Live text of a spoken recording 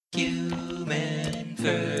Human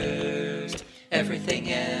first,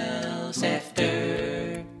 everything else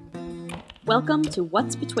after. Welcome to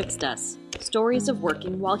What's Betwixt Us, Stories of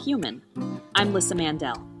Working While Human. I'm Lissa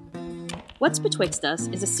Mandel. What's Betwixt Us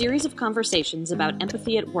is a series of conversations about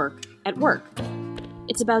empathy at work.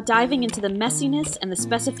 It's about diving into the messiness and the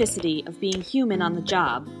specificity of being human on the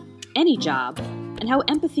job, any job, and how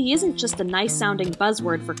empathy isn't just a nice-sounding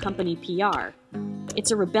buzzword for company PR.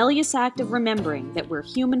 It's a rebellious act of remembering that we're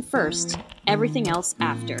human first, everything else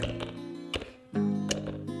after.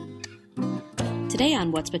 Today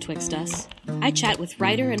on What's Betwixt Us, I chat with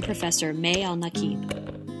writer and professor May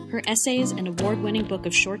Al-Nakib. Her essays and award-winning book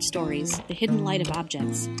of short stories, The Hidden Light of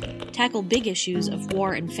Objects, tackle big issues of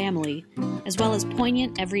war and family, as well as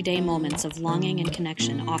poignant everyday moments of longing and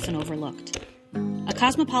connection often overlooked. A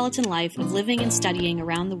cosmopolitan life of living and studying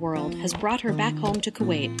around the world has brought her back home to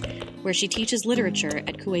Kuwait, where she teaches literature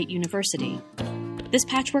at Kuwait University. This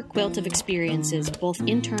patchwork quilt of experiences, both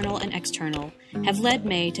internal and external, have led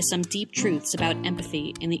May to some deep truths about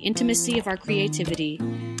empathy in the intimacy of our creativity,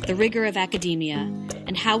 the rigor of academia,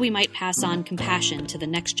 and how we might pass on compassion to the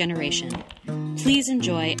next generation. Please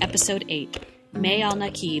enjoy Episode 8, May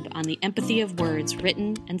Al-Nakib on the empathy of words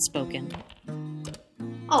written and spoken.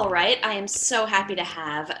 All right, I am so happy to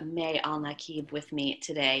have May Al-Nakib with me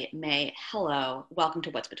today. May, hello. Welcome to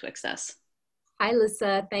What's Betwixt Us. Hi,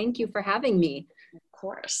 Lissa. Thank you for having me. Of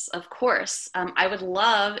course. I would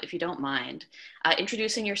love, if you don't mind,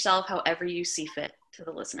 introducing yourself however you see fit to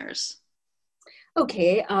the listeners.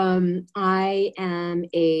 Okay, I am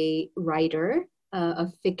a writer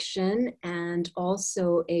of fiction and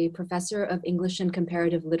also a professor of English and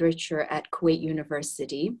comparative literature at Kuwait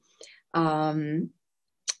University.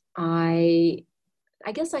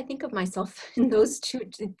 I guess I think of myself in those two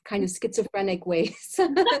kind of schizophrenic ways.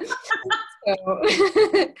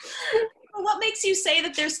 What makes you say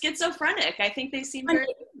that they're schizophrenic? I think they seem very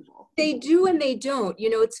reasonable. They do and they don't. You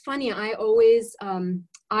know, it's funny. I always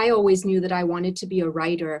knew that I wanted to be a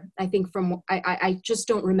writer. I think I just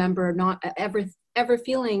don't remember not ever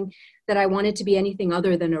feeling that I wanted to be anything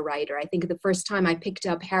other than a writer. I think the first time I picked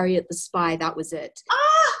up Harriet the Spy, that was it.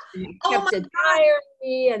 I kept a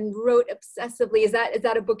diary and wrote obsessively. Is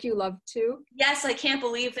that a book you love too? Yes, I can't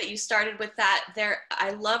believe that you started with that. I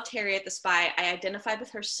loved Harriet the Spy. I identified with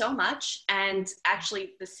her so much, and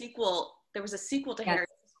actually there was a sequel to Harriet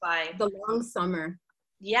the Spy. The Long Summer.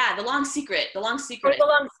 Yeah, The Long Secret. The Long Secret.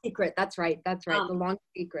 That's right. The Long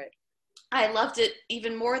Secret. I loved it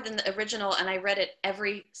even more than the original, and I read it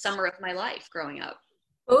every summer of my life growing up.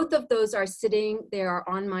 Both of those are sitting there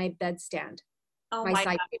on my bedstand. Oh my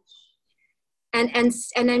gosh.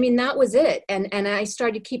 And I mean, that was it. And I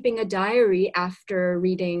started keeping a diary after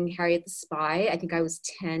reading Harriet the Spy. I think I was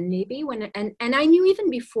 10 maybe and I knew even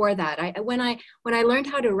before that. When I learned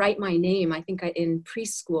how to write my name, I think in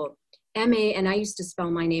preschool, M-A, and I used to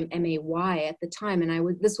spell my name M-A-Y at the time,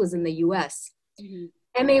 and this was in the US. Mm-hmm.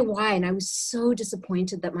 M-A-Y, and I was so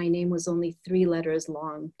disappointed that my name was only 3 letters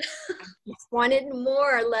long. I just wanted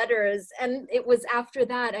more letters. And it was after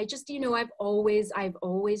that, I just, I've always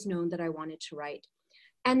known that I wanted to write.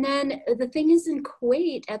 And then the thing is, in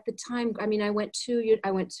Kuwait at the time, I mean, I went to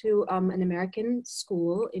an American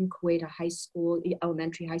school in Kuwait,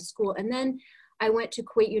 elementary high school. And then I went to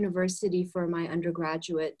Kuwait University for my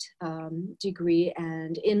undergraduate degree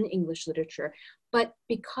and in English literature. But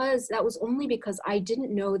that was only because I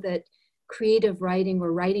didn't know that creative writing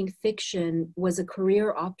or writing fiction was a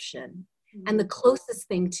career option. Mm-hmm. And the closest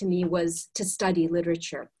thing to me was to study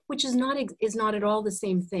literature, which is not at all the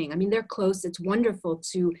same thing. I mean, they're close. It's wonderful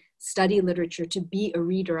to study literature, to be a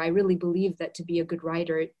reader. I really believe that to be a good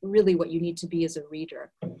writer, really what you need to be is a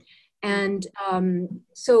reader. And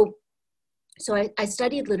so I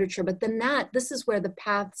studied literature, but then this is where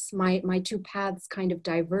my two paths kind of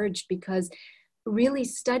diverged, because really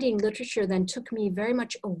studying literature then took me very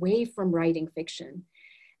much away from writing fiction.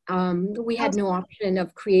 We had no option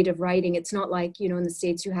of creative writing. It's not like, in the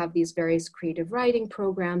States you have these various creative writing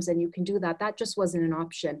programs and you can do that. That just wasn't an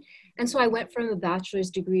option. And so I went from a bachelor's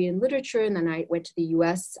degree in literature, and then I went to the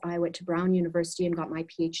US. I went to Brown University and got my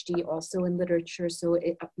PhD also in literature. So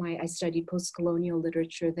I studied post-colonial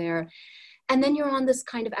literature there. And then you're on this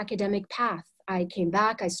kind of academic path. I came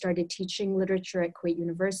back, I started teaching literature at Kuwait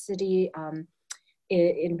University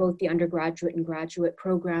in both the undergraduate and graduate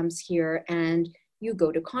programs here. And you go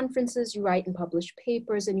to conferences, you write and publish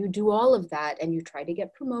papers, and you do all of that, and you try to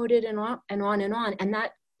get promoted and on and on and on. And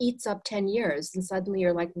that eats up 10 years. And suddenly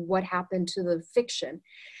you're like, what happened to the fiction?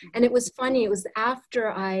 And it was funny, it was after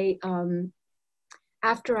I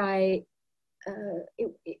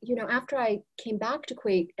came back to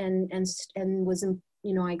Kuwait and was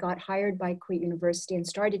I got hired by Queen's University and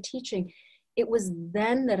started teaching, it was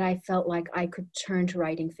then that I felt like I could turn to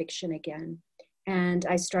writing fiction again. And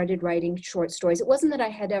I started writing short stories. It wasn't that I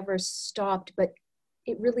had ever stopped, but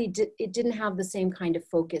it didn't have the same kind of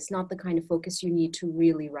focus, not the kind of focus you need to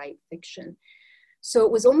really write fiction. So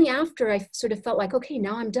it was only after I sort of felt like, okay,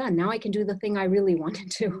 now I'm done. Now I can do the thing I really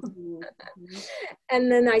wanted to.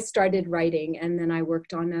 And then I started writing, and then I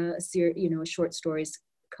worked on a short stories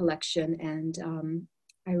collection, and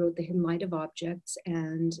I wrote The Hidden Light of Objects,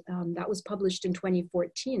 and that was published in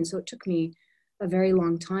 2014. So it took me a very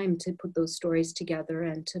long time to put those stories together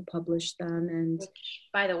and to publish them. And which,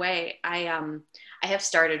 by the way, I have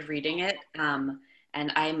started reading it, and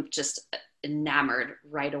I'm just enamored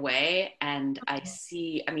right away. And I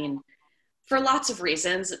see, I mean, for lots of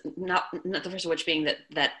reasons, not the first of which being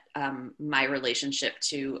that my relationship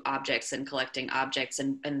to objects and collecting objects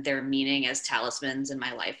and their meaning as talismans in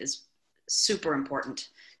my life is super important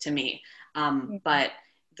to me. But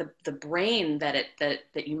the brain that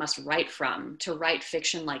you must write from to write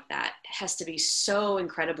fiction like that has to be so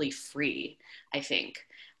incredibly free, I think.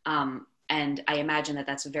 And I imagine that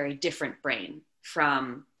that's a very different brain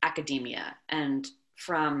from academia and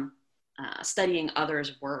from studying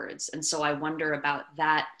others' words. And so I wonder about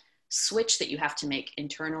that switch that you have to make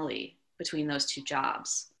internally between those two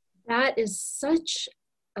jobs. That is such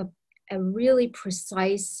a really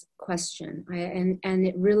precise question. And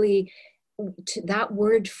it really, that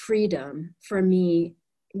word freedom for me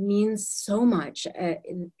means so much. I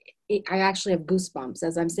actually have goosebumps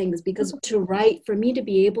as I'm saying this, because for me to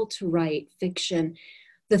be able to write fiction,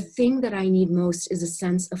 the thing that I need most is a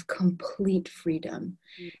sense of complete freedom.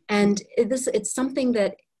 And it's something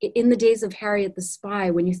that in the days of Harriet the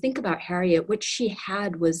Spy, when you think about Harriet, what she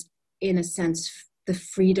had was, in a sense, the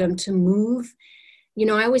freedom to move.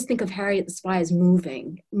 I always think of Harriet the Spy as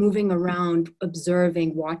moving around,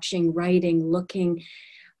 observing, watching, writing, looking.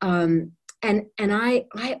 And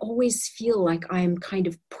I always feel like I'm kind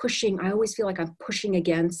of pushing, I always feel like I'm pushing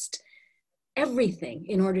against everything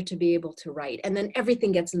in order to be able to write. And then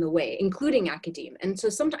everything gets in the way, including academe. And so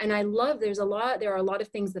sometimes, and there are a lot of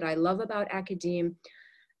things that I love about academe,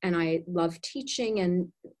 and I love teaching,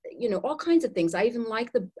 and all kinds of things. I even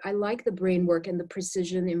like the brain work and the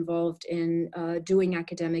precision involved in doing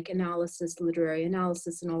academic analysis, literary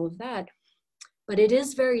analysis, and all of that. But it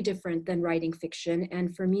is very different than writing fiction.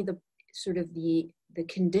 And for me, the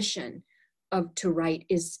condition to write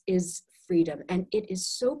is freedom, and it is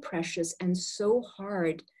so precious and so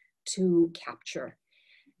hard to capture.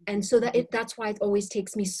 And so that's why it always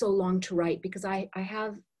takes me so long to write, because I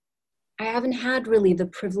haven't had really the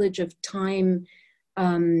privilege of time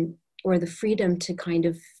or the freedom to kind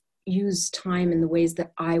of use time in the ways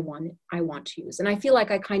that I want to use. And I feel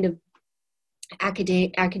like I kind of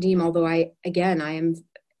academe, although I am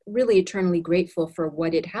really eternally grateful for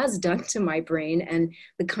what it has done to my brain and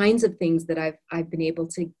the kinds of things that I've been able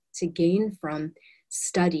to gain from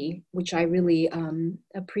study, which I really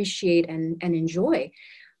appreciate and enjoy.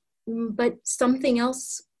 But something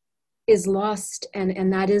else is lost,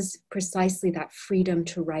 and that is precisely that freedom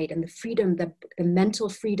to write, and the freedom, the mental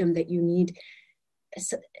freedom that you need.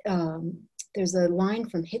 There's a line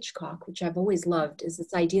from Hitchcock, which I've always loved, is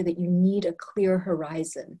this idea that you need a clear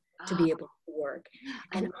horizon to be able to work.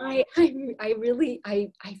 And I really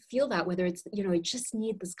feel that, whether it's, I just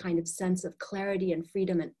need this kind of sense of clarity and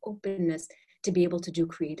freedom and openness to be able to do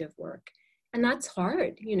creative work. And that's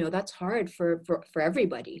hard, that's hard for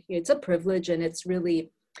everybody. It's a privilege, and it's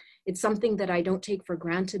something that I don't take for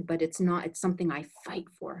granted, but it's something I fight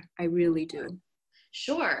for. I really do.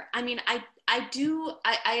 Sure. I mean, I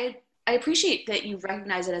appreciate that you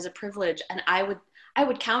recognize it as a privilege, and I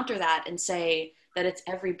would counter that and say that it's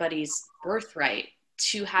everybody's birthright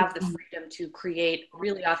to have the freedom to create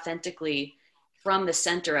really authentically from the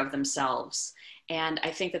center of themselves. And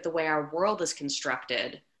I think that the way our world is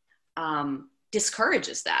constructed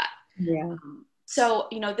discourages that. Yeah. So,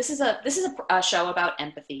 this is a show about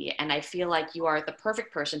empathy, and I feel like you are the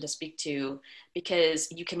perfect person to speak to,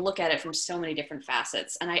 because you can look at it from so many different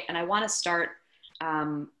facets. And I want to start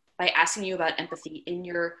by asking you about empathy in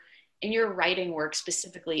your writing work,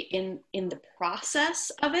 specifically in the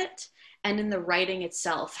process of it and in the writing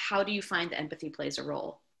itself. How do you find that empathy plays a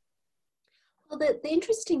role? Well, the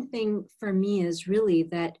interesting thing for me is really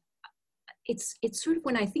that it's sort of,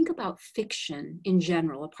 when I think about fiction in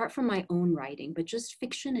general, apart from my own writing, but just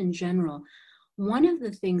fiction in general, one of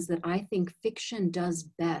the things that I think fiction does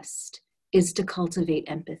best is to cultivate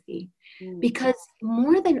empathy. Because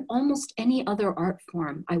more than almost any other art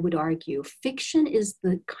form, I would argue, fiction is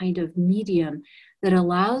the kind of medium that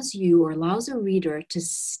allows a reader to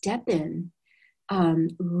step in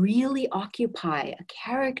really occupy a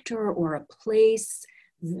character or a place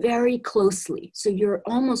very closely. So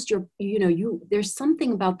there's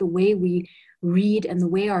something about the way we read and the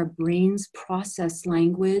way our brains process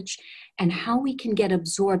language and how we can get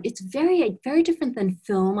absorbed. It's very, very different than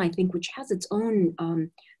film, I think, which has its own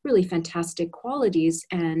really fantastic qualities,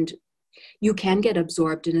 and you can get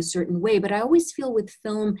absorbed in a certain way. But I always feel with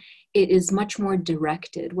film, it is much more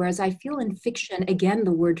directed. Whereas I feel in fiction, again,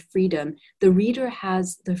 the word freedom, the reader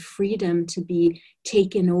has the freedom to be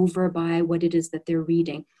taken over by what it is that they're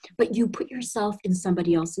reading. But you put yourself in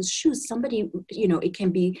somebody else's shoes. Somebody, it can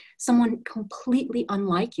be someone completely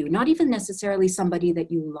unlike you, not even necessarily somebody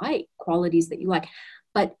that you like, qualities that you like.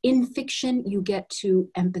 But in fiction, you get to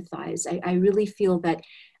empathize. I really feel that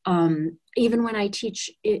even when I teach,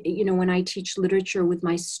 when I teach literature with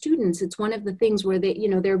my students, it's one of the things where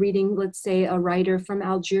they're reading, let's say, a writer from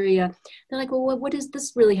Algeria. They're like, well, what is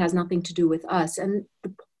this? Really has nothing to do with us. And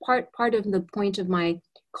the part of the point of my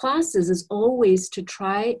classes is always to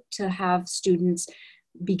try to have students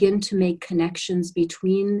begin to make connections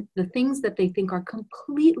between the things that they think are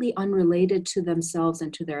completely unrelated to themselves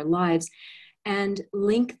and to their lives, and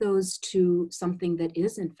link those to something that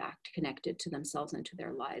is in fact connected to themselves and to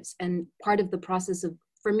their lives. And part of the process of,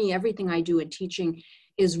 for me, everything I do in teaching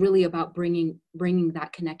is really about bringing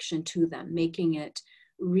that connection to them, making it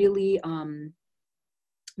really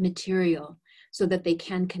material so that they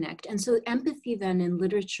can connect. And so empathy then in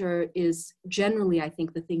literature is generally, I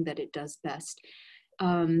think, the thing that it does best.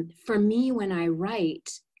 For me, when I write,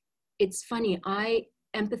 it's funny, I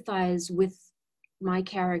empathize with my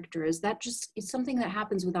characters. That just is something that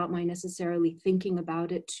happens without my necessarily thinking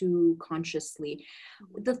about it too consciously.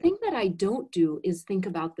 The thing that I don't do is think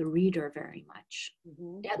about the reader very much,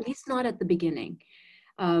 at least not at the beginning.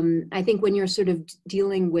 I think when you're sort of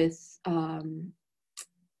dealing with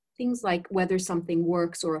things like whether something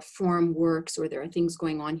works or a form works, or there are things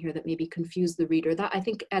going on here that maybe confuse the reader, that I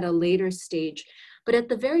think at a later stage. But at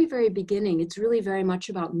the very, very beginning, it's really very much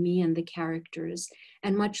about me and the characters,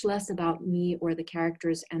 and much less about me or the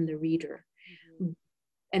characters and the reader.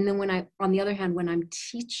 And then on the other hand, when I'm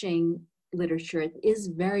teaching literature, it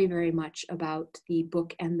is very, very much about the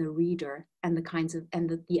book and the reader and the kinds of,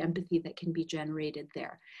 and the empathy that can be generated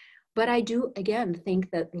there. But I do, again,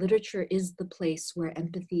 think that literature is the place where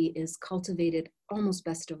empathy is cultivated almost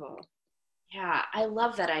best of all. Yeah, I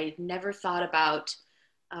love that. I never thought about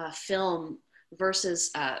film versus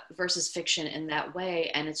fiction in that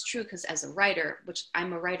way. And it's true, because as a writer, which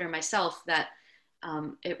I'm a writer myself, that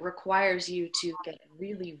it requires you to get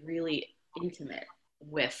really, really intimate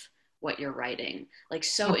with what you're writing. Like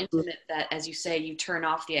so intimate that, as you say, you turn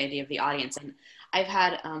off the idea of the audience. And I've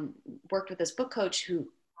had worked with this book coach who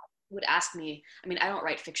would ask me, I mean, I don't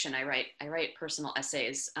write fiction, I write personal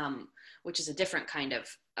essays, which is a different kind of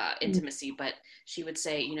intimacy, but she would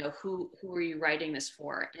say, who are you writing this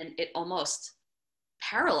for? And it almost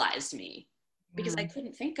paralyzed me because I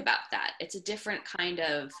couldn't think about that. It's a different kind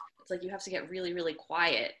of, it's like you have to get really, really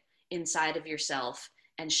quiet inside of yourself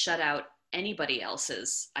and shut out anybody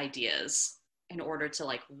else's ideas in order to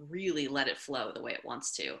like really let it flow the way it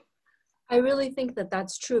wants to. I really think that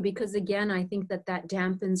that's true, because again, I think that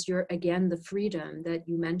dampens the freedom that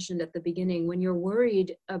you mentioned at the beginning. When you're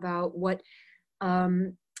worried about what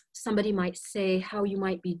somebody might say, how you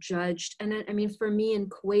might be judged. And I mean, for me in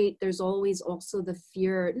Kuwait, there's always also the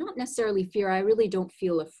fear, not necessarily fear, I really don't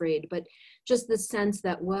feel afraid, but just the sense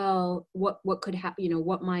that, well, what could happen,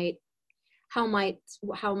 how might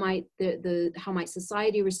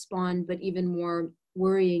society respond, but even more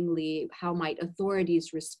worryingly, how might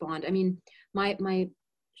authorities respond? I mean, my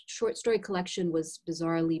short story collection was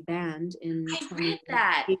bizarrely banned in. I read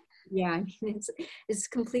that. Yeah, I mean, it's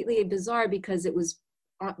completely bizarre because it was,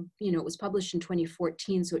 it was published in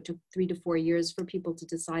 2014, so it took 3 to 4 years for people to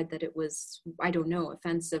decide that it was, I don't know,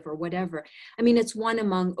 offensive or whatever. I mean, it's one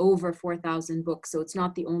among over 4,000 books, so it's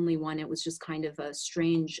not the only one. It was just kind of a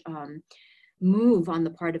strange move on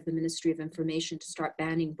the part of the Ministry of Information to start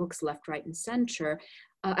banning books left, right, and center.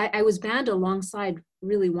 I was banned alongside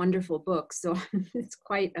really wonderful books, so it's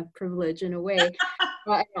quite a privilege in a way,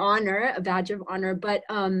 an honor, a badge of honor. But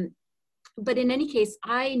in any case,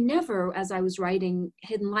 I never, as I was writing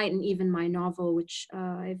Hidden Light and even my novel, which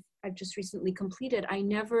I've just recently completed, I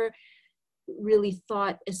never really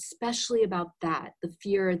thought especially about that, the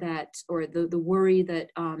fear that, or the worry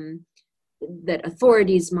that that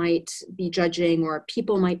authorities might be judging, or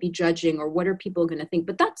people might be judging, or what are people going to think.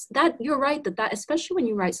 But that you're right, that especially when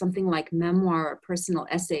you write something like memoir or personal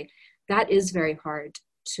essay, that is very hard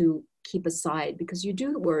to keep aside, because you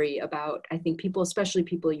do worry about, I think, people, especially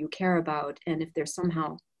people you care about, and if they're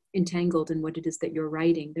somehow entangled in what it is that you're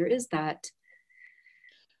writing. There is that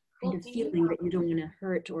kind of feeling that you don't want to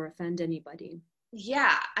hurt or offend anybody.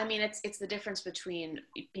 Yeah, I mean, it's the difference between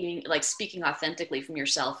being like speaking authentically from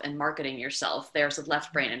yourself and marketing yourself. There's a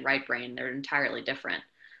left brain and right brain; they're entirely different.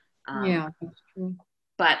 Yeah, that's true.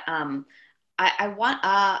 But I want.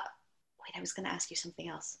 Wait, I was going to ask you something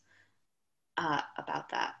else about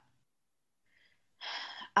that.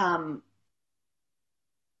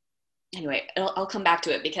 Anyway, I'll come back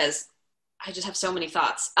to it because I just have so many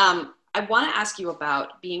thoughts. I want to ask you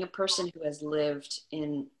about being a person who has lived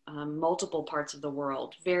in multiple parts of the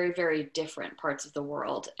world, very, very different parts of the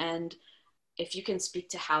world. And if you can speak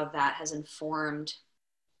to how that has informed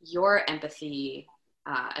your empathy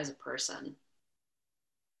as a person.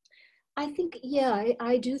 I think, yeah,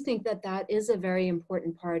 I do think that that is a very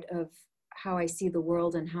important part of how I see the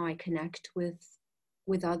world and how I connect with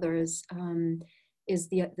others. Is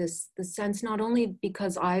the sense, not only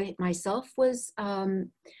because I myself was,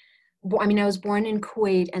 I mean, I was born in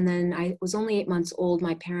Kuwait, and then I was only 8 months old.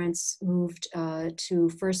 My parents moved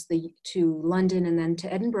to London, and then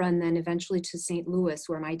to Edinburgh, and then eventually to St. Louis,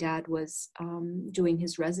 where my dad was doing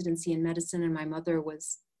his residency in medicine, and my mother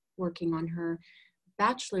was working on her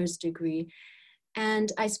bachelor's degree.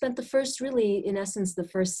 And I spent in essence, the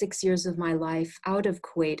first 6 years of my life out of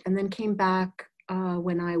Kuwait, and then came back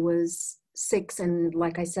when I was 6, and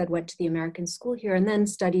like I said, went to the American school here, and then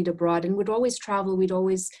studied abroad, and would always travel. We'd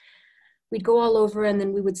go all over, and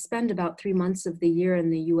then we would spend about 3 months of the year in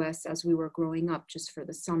the US as we were growing up, just for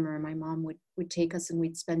the summer. My mom would take us, and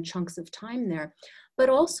we'd spend chunks of time there. But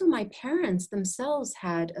also my parents themselves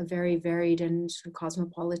had a very varied and sort of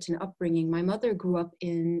cosmopolitan upbringing. My mother grew up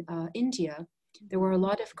in India. There were a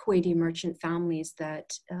lot of Kuwaiti merchant families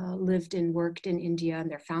that lived and worked in India, and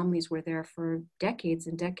their families were there for decades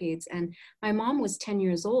and decades. And my mom was 10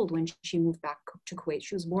 years old when she moved back to Kuwait.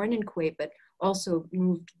 She was born in Kuwait, but also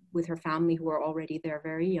moved with her family, who were already there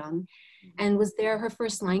very young, and was there. Her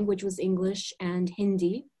first language was English and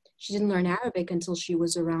Hindi. She didn't learn Arabic until she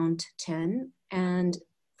was around 10. And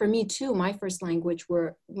for me too, my first language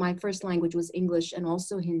was English and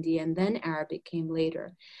also Hindi, and then Arabic came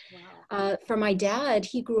later. Wow. For my dad,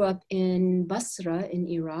 he grew up in Basra in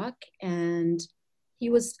Iraq, and he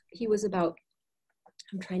was about,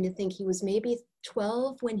 I'm trying to think, he was maybe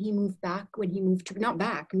 12 when he moved to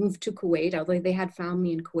Kuwait, although they had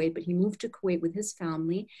family in Kuwait, but he moved to Kuwait with his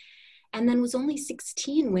family, and then was only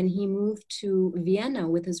 16 when he moved to Vienna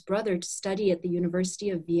with his brother to study at the University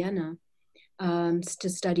of Vienna, to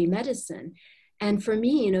study medicine. And for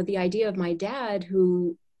me, the idea of my dad,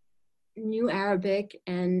 who knew Arabic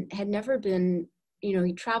and had never been,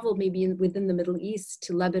 he traveled maybe within the Middle East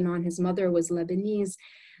to Lebanon. His mother was Lebanese.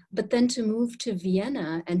 But then to move to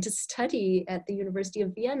Vienna and to study at the University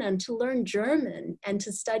of Vienna and to learn German and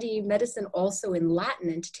to study medicine also in Latin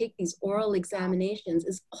and to take these oral examinations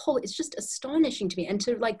it's just astonishing to me. And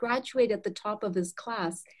to graduate at the top of his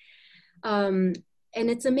class. And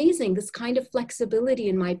it's amazing, this kind of flexibility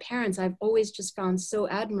in my parents, I've always just found so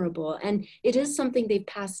admirable. And it is something they've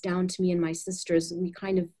passed down to me and my sisters. We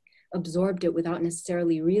kind of absorbed it without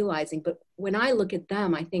necessarily realizing. But when I look at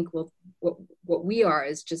them, I think, well, what we are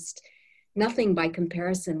is just nothing by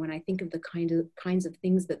comparison when I think of the kinds of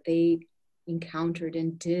things that they encountered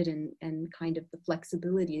and did, and kind of the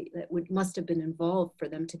flexibility that must have been involved for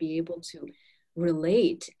them to be able to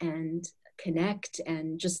relate and connect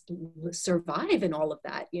and just survive in all of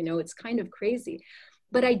that. It's kind of crazy.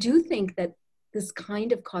 But I do think that this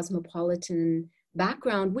kind of cosmopolitan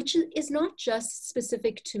background, which is not just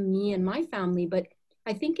specific to me and my family, but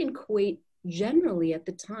I think in Kuwait generally at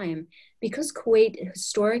the time, because Kuwait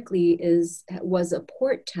historically was a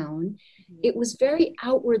port town, it was very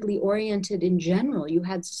outwardly oriented in general. You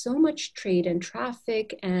had so much trade and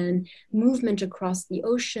traffic and movement across the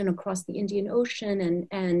ocean, across the Indian Ocean,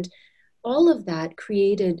 and all of that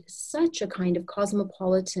created such a kind of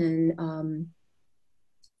cosmopolitan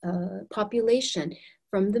population,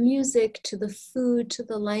 from the music to the food to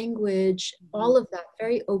the language, all of that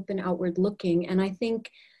very open, outward looking. And I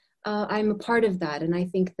think I'm a part of that. And I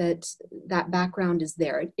think that background is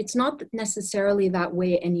there. It's not necessarily that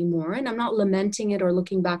way anymore. And I'm not lamenting it or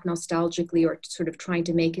looking back nostalgically or sort of trying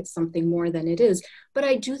to make it something more than it is. But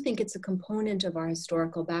I do think it's a component of our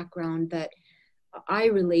historical background that I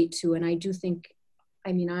relate to. And I do think,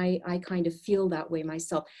 I kind of feel that way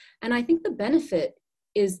myself. And I think the benefit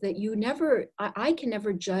is that I can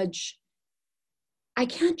never judge. I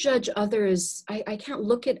can't judge others. I can't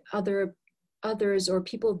look at others or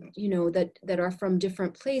people, that are from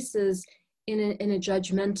different places in a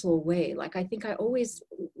judgmental way. I think I always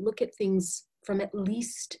look at things from at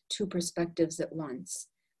least two perspectives at once.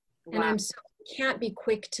 And Wow. I'm so can't be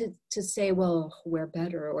quick to say, well, we're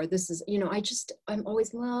better, or this is, I'm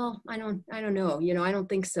always, well, I don't know, I don't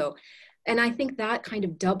think so. And I think that kind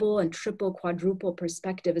of double and triple, quadruple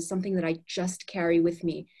perspective is something that I just carry with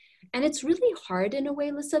me. And it's really hard in a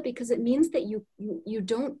way, Lissa, because it means that you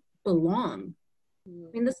don't belong.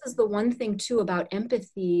 I mean, this is the one thing too about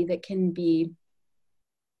empathy that can be,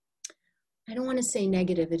 I don't want to say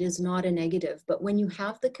negative, it is not a negative, but when you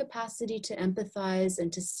have the capacity to empathize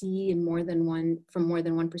and to see from more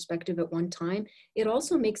than one perspective at one time, it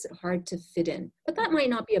also makes it hard to fit in. But that might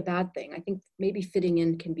not be a bad thing. I think maybe fitting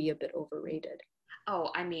in can be a bit overrated.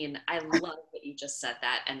 Oh, I mean, I love that you just said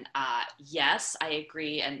that. And yes, I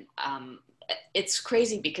agree. And it's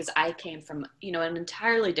crazy because I came from, an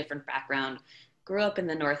entirely different background, grew up in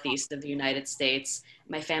the Northeast of the United States.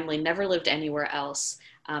 My family never lived anywhere else.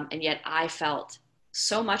 And yet I felt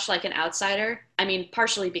so much like an outsider. I mean,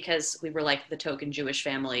 partially because we were like the token Jewish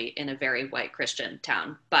family in a very white Christian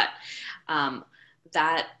town, but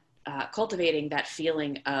that cultivating that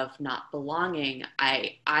feeling of not belonging,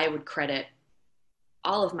 I would credit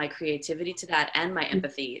all of my creativity to that and my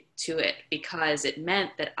empathy to it, because it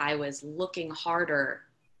meant that I was looking harder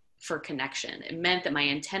for connection. It meant that my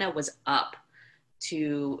antenna was up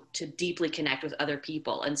to deeply connect with other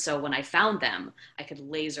people. And so when I found them, I could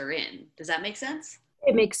laser in. Does that make sense?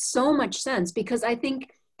 It makes so much sense because I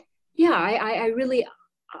think, yeah, I really,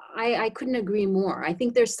 I couldn't agree more. I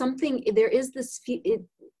think there is this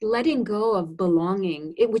letting go of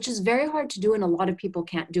belonging, which is very hard to do and a lot of people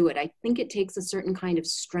can't do it. I think it takes a certain kind of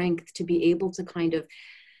strength to be able to kind of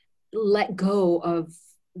let go of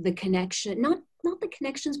the connection, not the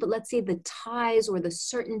connections, but let's say the ties or the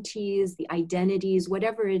certainties, the identities,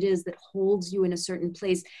 whatever it is that holds you in a certain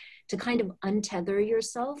place, to kind of untether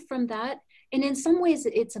yourself from that. And in some ways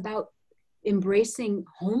it's about embracing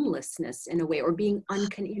homelessness in a way, or being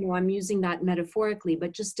I'm using that metaphorically,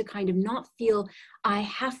 but just to kind of not feel I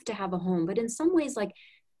have to have a home. But in some ways, like,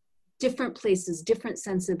 different places, different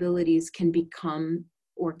sensibilities can become,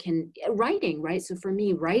 or can, writing, right? So for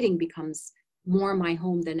me, writing becomes more my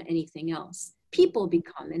home than anything else. People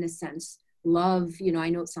become, in a sense, love, I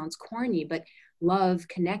know it sounds corny, but love,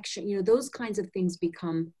 connection, those kinds of things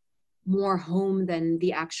become more home than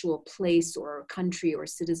the actual place or country or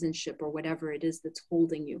citizenship or whatever it is that's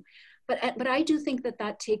holding you. But I do think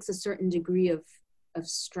that takes a certain degree of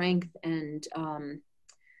strength, and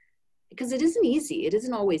because it isn't easy. It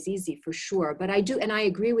isn't always easy, for sure. But I do, and I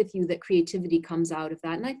agree with you that creativity comes out of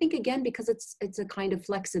that. And I think, again, because it's a kind of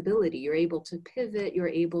flexibility, you're able to pivot, you're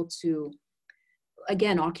able to,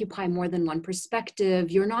 again, occupy more than one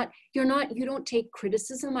perspective. You don't take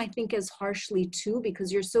criticism, I think, as harshly too,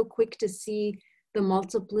 because you're so quick to see the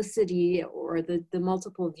multiplicity or the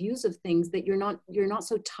multiple views of things that you're not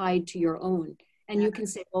so tied to your own. And you can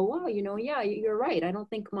say, oh, wow, yeah, you're right. I don't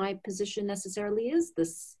think my position necessarily is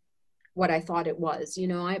this, what I thought it was.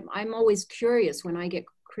 I'm always curious when I get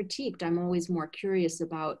critiqued. I'm always more curious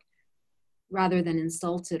about, rather than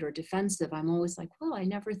insulted or defensive, I'm always like, well, I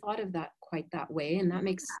never thought of that quite that way. And that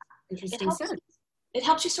makes interesting sense. It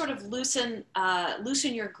helps you sort of loosen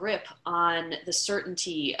your grip on the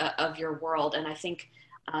certainty of your world. And I think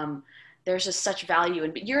there's just such value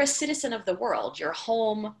in, you're a citizen of the world. Your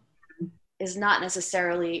home is not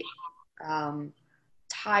necessarily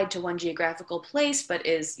tied to one geographical place, but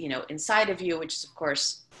is, inside of you, which is, of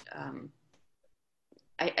course,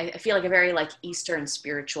 I feel like a very like Eastern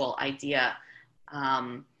spiritual idea.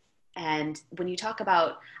 And when you talk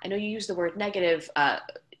about, I know you use the word negative,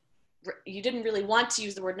 you didn't really want to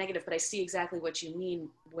use the word negative, but I see exactly what you mean,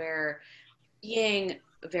 where being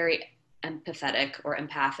very empathetic or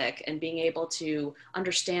empathic and being able to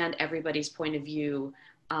understand everybody's point of view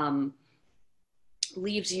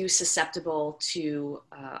leaves you susceptible to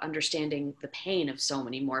understanding the pain of so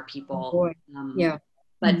many more people. Yeah.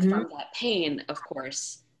 But from that pain, of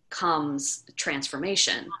course, comes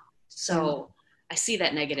transformation. So I see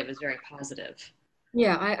that negative as very positive.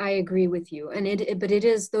 Yeah, I agree with you. And but it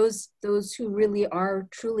is those who really are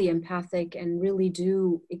truly empathic and really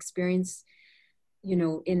do experience,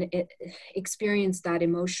 experience that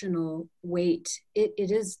emotional weight. It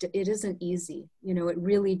isn't easy. It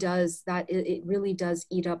really does it really does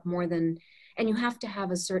eat up more than, and you have to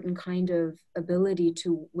have a certain kind of ability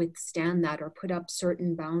to withstand that or put up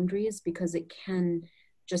certain boundaries, because it can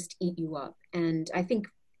just eat you up. And I think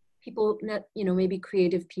people, maybe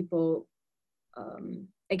creative people,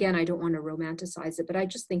 again, I don't want to romanticize it, but I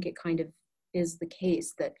just think it kind of is the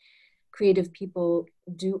case that creative people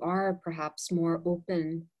are perhaps more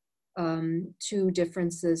open to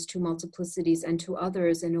differences, to multiplicities, and to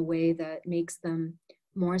others in a way that makes them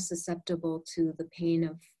more susceptible to the pain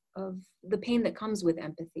the pain that comes with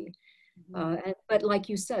empathy. But like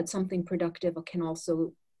you said, something productive can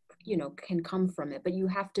also, can come from it. But you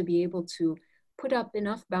have to be able to put up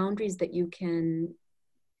enough boundaries that you can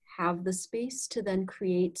have the space to then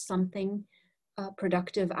create something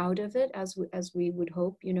productive out of it, as we would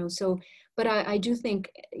hope, so, but I do think,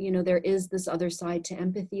 there is this other side to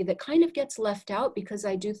empathy that kind of gets left out, because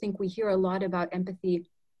I do think we hear a lot about empathy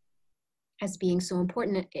as being so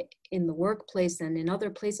important in the workplace and in other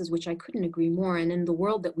places, which I couldn't agree more. And in the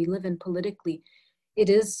world that we live in politically, it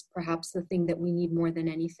is perhaps the thing that we need more than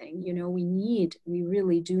anything. We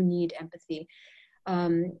really do need empathy.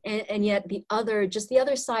 And yet the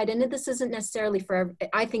other side, and this isn't necessarily for,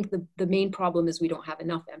 I think the main problem is we don't have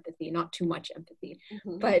enough empathy, not too much empathy,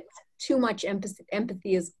 but too much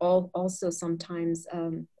empathy is also sometimes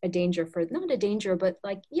a danger not a danger, but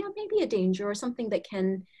maybe a danger, or something that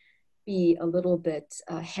can be a little bit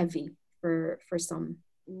heavy for some.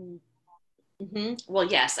 Well,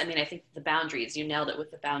 yes, I mean, I think the boundaries, you nailed it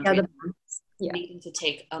with the boundaries. Needing to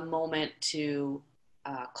take a moment to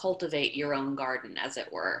cultivate your own garden, as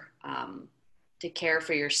it were, to care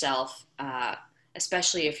for yourself,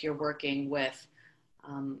 especially if you're working with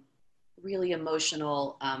really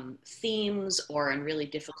emotional themes or in really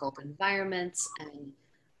difficult environments. And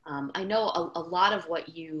I know a lot of what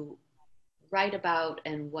you write about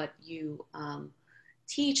and what you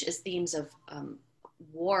teach is themes of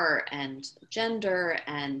war and gender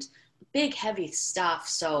and big, heavy stuff.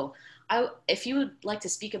 So if you would like to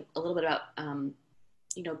speak a little bit about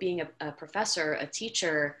being a professor, a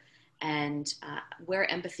teacher, and where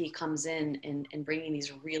empathy comes in bringing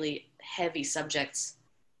these really heavy subjects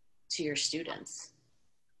to your students.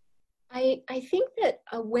 I think that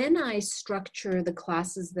when I structure the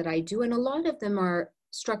classes that I do, and a lot of them are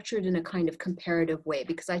structured in a kind of comparative way,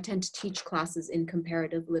 because I tend to teach classes in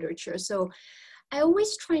comparative literature. So I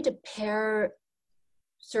always try to pair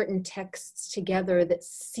certain texts together that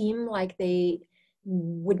seem like they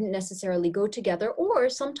wouldn't necessarily go together, or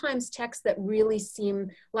sometimes texts that really seem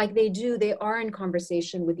like they are in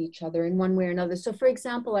conversation with each other in one way or another. So for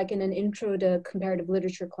example, like in an intro to comparative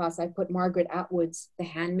literature class, I put Margaret Atwood's The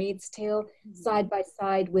Handmaid's Tale side by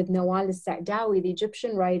side with Nawal al-Sa'dawi, the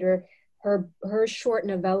Egyptian writer, her short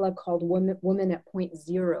novella called Woman at Point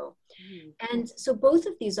Zero. And so both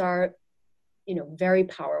of these are, very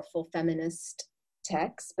powerful feminist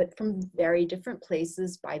texts, but from very different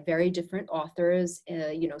places by very different authors,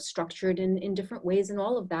 structured in different ways and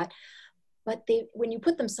all of that. But when you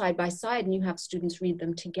put them side by side and you have students read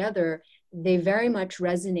them together, they very much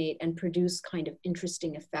resonate and produce kind of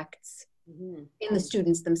interesting effects in the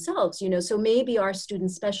students themselves, So maybe our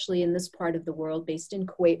students, especially in this part of the world based in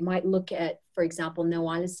Kuwait, might look at, for example,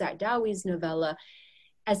 Nawal al-Sa'dawi's novella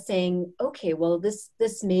as saying, okay, well, this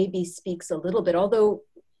maybe speaks a little bit, although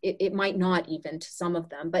it might not even to some of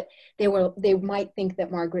them, but they might think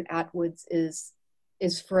that Margaret Atwood's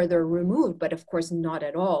is further removed, but of course not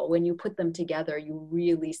at all. When you put them together, you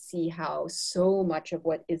really see how so much of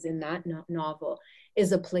what is in that novel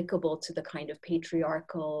is applicable to the kind of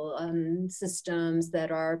patriarchal systems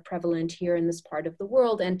that are prevalent here in this part of the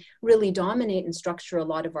world and really dominate and structure a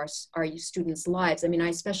lot of our students' lives. I mean, I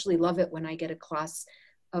especially love it when I get a class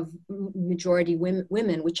of majority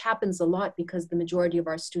women, which happens a lot because the majority of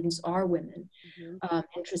our students are women.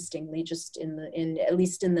 Interestingly, just at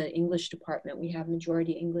least in the English department, we have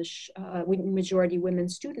majority women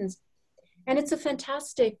students. And it's a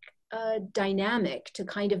fantastic dynamic to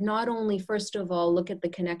kind of not only, first of all, look at the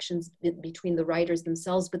connections between the writers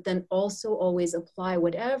themselves, but then also always apply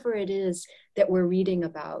whatever it is that we're reading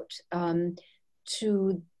about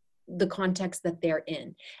to the context that they're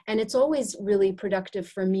in. And it's always really productive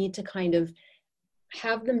for me to kind of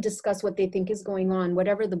have them discuss what they think is going on,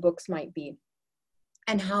 whatever the books might be,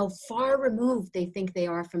 and how far removed they think they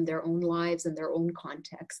are from their own lives and their own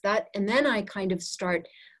context. And then I kind of start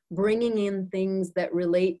bringing in things that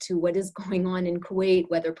relate to what is going on in Kuwait,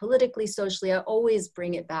 whether politically, socially. I always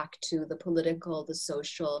bring it back to the political, the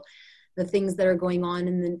social, the things that are going on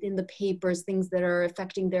in the papers, things that are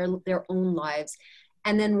affecting their own lives,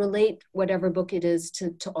 and then relate whatever book it is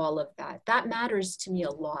to all of that. That matters to me a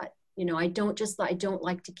lot. I don't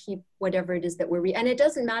like to keep whatever it is that we're reading. And it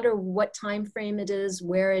doesn't matter what time frame it is,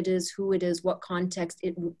 where it is, who it is, what context.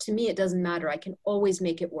 To me, it doesn't matter. I can always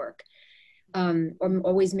make it work. Or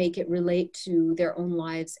always make it relate to their own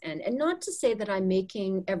lives. And not to say that I'm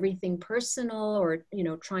making everything personal or,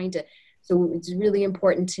 trying to. So it's really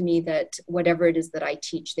important to me that whatever it is that I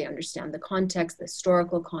teach, they understand the context, the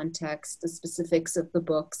historical context, the specifics of the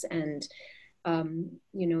books, and,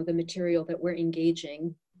 the material that we're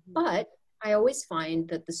engaging. But I always find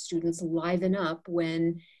that the students liven up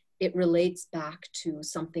when it relates back to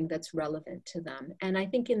something that's relevant to them. And I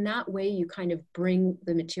think in that way, you kind of bring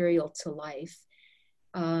the material to life.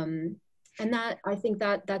 And that, I think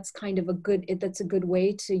that that's kind of that's a good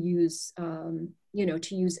way to use,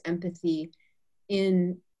 to use empathy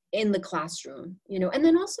in the classroom, and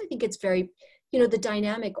then also I think it's very, the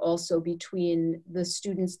dynamic also between the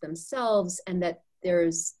students themselves, and that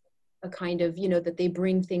there's a kind of, that they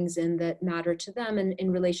bring things in that matter to them, and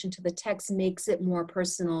in relation to the text makes it more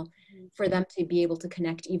personal for them to be able to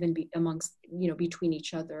connect even amongst, between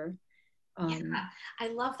each other. Yeah, I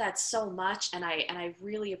love that so much, and I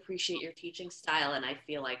really appreciate your teaching style, and I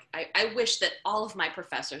feel like I wish that all of my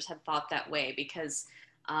professors had thought that way, because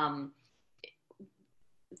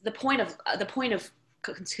the point of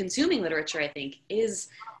consuming literature, I think, is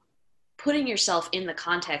putting yourself in the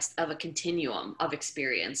context of a continuum of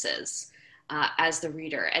experiences as the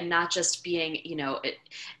reader, and not just being,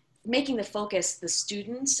 making the focus the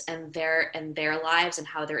students and their lives and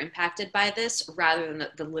how they're impacted by this, rather than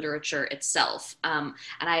the literature itself. And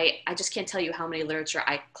I just can't tell you how many literature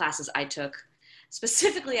classes I took.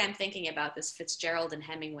 Specifically, I'm thinking about this Fitzgerald and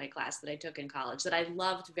Hemingway class that I took in college that I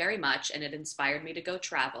loved very much, and it inspired me to go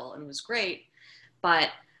travel and was great. But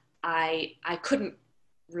I couldn't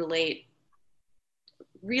relate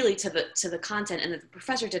really to the content, and the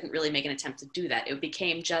professor didn't really make an attempt to do that. It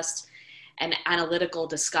became just an analytical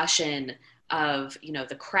discussion of,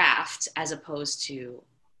 the craft, as opposed to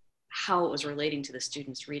how it was relating to the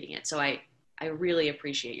students reading it. So I really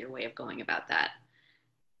appreciate your way of going about that.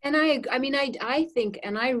 And I think,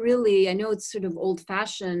 and I know it's sort of old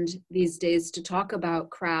fashioned these days to talk about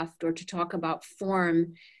craft or to talk about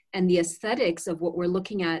form and the aesthetics of what we're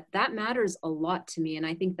looking at. That matters a lot to me. And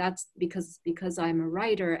I think that's because I'm a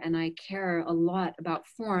writer and I care a lot about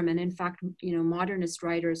form. And in fact, modernist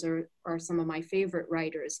writers are some of my favorite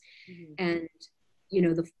writers. Mm-hmm. And,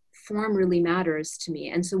 the form really matters to me.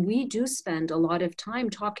 And so we do spend a lot of time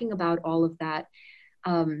talking about all of that,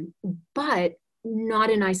 but not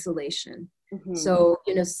in isolation. Mm-hmm. So,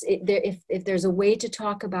 if there's a way to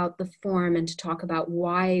talk about the form and to talk about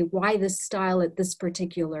why this style at this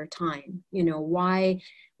particular time, why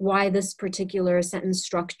this particular sentence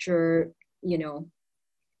structure,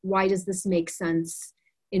 why does this make sense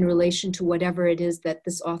in relation to whatever it is that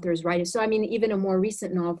this author is writing. So, even a more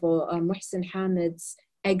recent novel, Mohsin Hamid's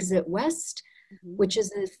Exit West, mm-hmm. which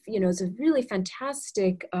is is a really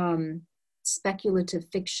fantastic speculative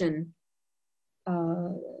fiction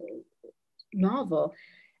novel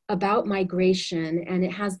about migration, and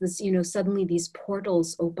it has this, suddenly these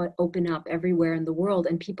portals open up everywhere in the world,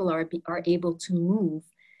 and people are able to move,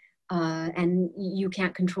 and you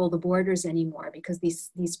can't control the borders anymore, because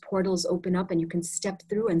these portals open up and you can step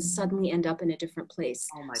through and suddenly end up in a different place.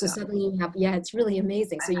 Oh my God. Suddenly you have, it's really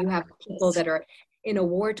amazing. So you have people that are in a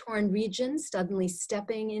war-torn region suddenly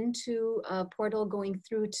stepping into a portal going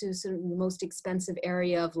through to sort of the most expensive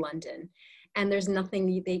area of London. And there's nothing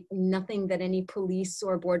that any police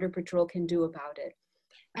or border patrol can do about it.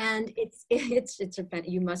 And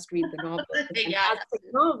you must read the novel. It's a fantastic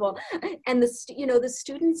novel. And the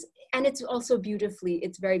students, and it's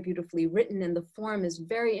very beautifully written, and the form is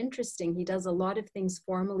very interesting. He does a lot of things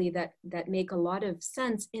formally that make a lot of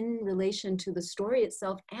sense in relation to the story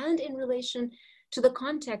itself, and in relation to the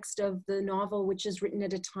context of the novel, which is written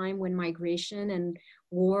at a time when migration and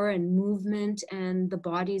war and movement and the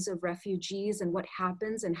bodies of refugees and what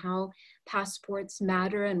happens and how passports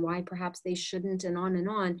matter and why perhaps they shouldn't, and on and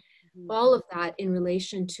on. Mm-hmm. All of that in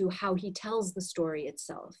relation to how he tells the story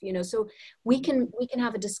itself. So we can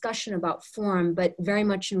have a discussion about form, but very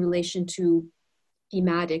much in relation to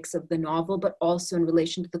thematics of the novel, but also in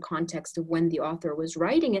relation to the context of when the author was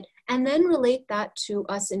writing it, and then relate that to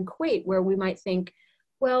us in Kuwait, where we might think,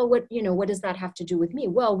 well, what does that have to do with me?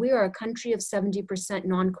 Well, we are a country of 70%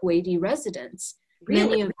 non-Kuwaiti residents.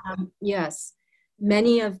 Really?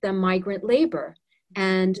 Many of them migrant labor,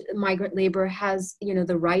 and migrant labor has,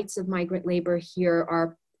 the rights of migrant labor here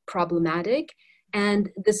are problematic. And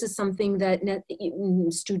this is something that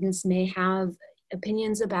students may have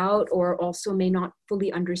opinions about, or also may not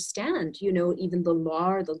fully understand, even the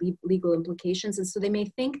law or the legal implications. And so they may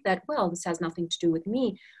think that, well, this has nothing to do with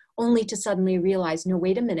me, only to suddenly realize, no,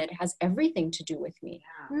 wait a minute, it has everything to do with me.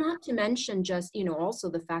 Yeah. Not to mention just, also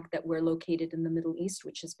the fact that we're located in the Middle East,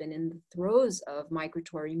 which has been in the throes of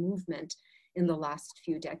migratory movement in the last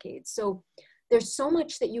few decades. So there's so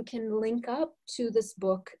much that you can link up to this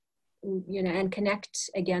book, and connect,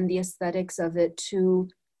 again, the aesthetics of it to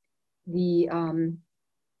the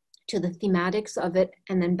thematics of it,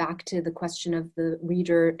 and then back to the question of the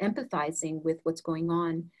reader empathizing with what's going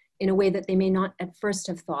on in a way that they may not at first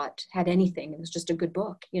have thought had anything. It was just a good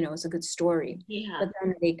book, you know, it's a good story. Yeah. But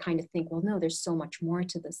then they kind of think, well, no, there's so much more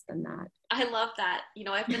to this than that. I love that. You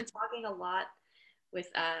know, I've been talking a lot with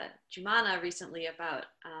Jumana recently about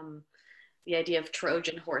the idea of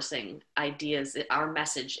Trojan horsing ideas, our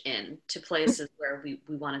message in to places where we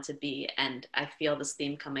want it to be. And I feel this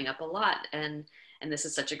theme coming up a lot. And this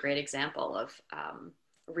is such a great example of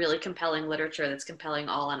really compelling literature that's compelling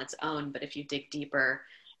all on its own. But if you dig deeper,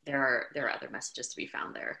 there are other messages to be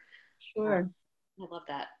found there. Sure. I love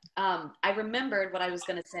that. I remembered what I was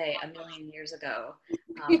going to say a million years ago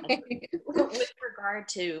with regard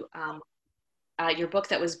to your book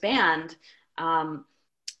that was banned.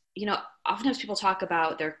 You know, oftentimes people talk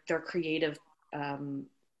about their creative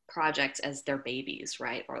projects as their babies,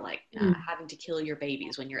 right? Or like having to kill your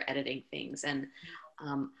babies when you're editing things. And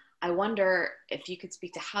I wonder if you could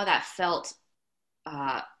speak to how that felt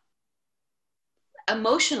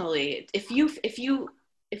emotionally, if you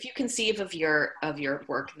conceive of your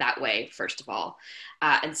work that way, first of all,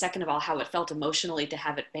 and second of all, how it felt emotionally to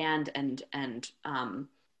have it banned, and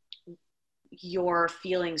your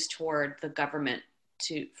feelings toward the government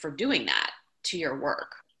for doing that to your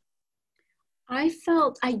work. I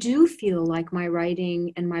do feel like my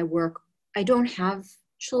writing and my work, I don't have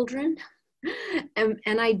children,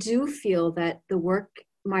 and I do feel that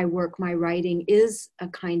my writing is a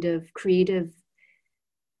kind of creative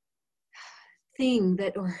thing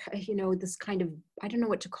that, or, you know, this kind of, I don't know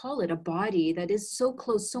what to call it, a body that is so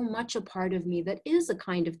close, so much a part of me that is a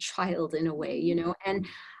kind of child in a way, you know. And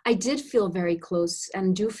I did feel very close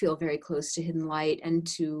and do feel very close to Hidden Light and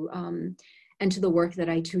to the work that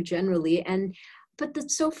I do generally. But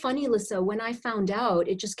that's so funny, Lissa, when I found out,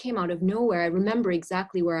 it just came out of nowhere. I remember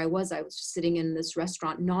exactly where I was. I was just sitting in this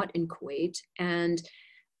restaurant, not in Kuwait, and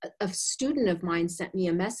a student of mine sent me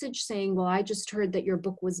a message saying, well, I just heard that your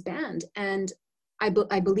book was banned. And I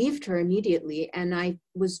believed her immediately. And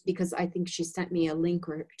because I think she sent me a link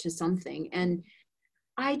to something. And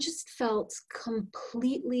I just felt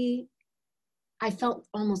I felt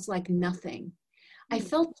almost like nothing. I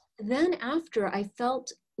felt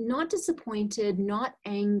not disappointed, not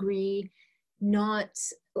angry, not,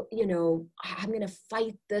 you know, I'm going to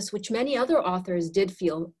fight this, which many other authors did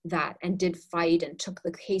feel that and did fight and took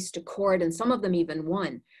the case to court, and some of them even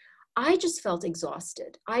won. I just felt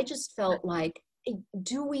exhausted. I just felt like,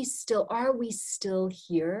 are we still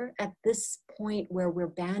here at this point where we're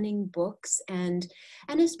banning books? And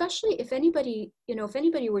especially if anybody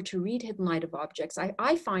were to read Hidden Light of Objects,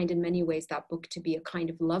 I find in many ways that book to be a kind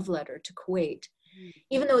of love letter to Kuwait.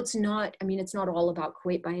 Even though it's not all about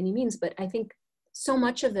Kuwait by any means, but I think so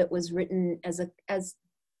much of it was written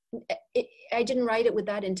I didn't write it with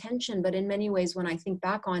that intention, but in many ways, when I think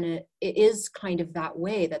back on it, it is kind of that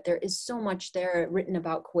way, that there is so much there written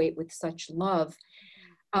about Kuwait with such love,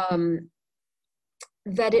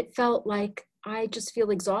 that it felt like I just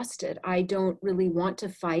feel exhausted. I don't really want to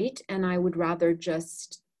fight, and I would rather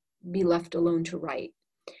just be left alone to write.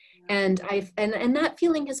 And that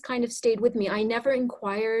feeling has kind of stayed with me. I never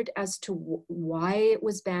inquired as to why it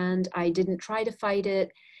was banned. I didn't try to fight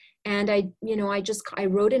it. And I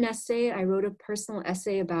wrote an essay, I wrote a personal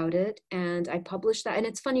essay about it, and I published that. And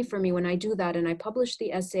it's funny for me when I do that and I publish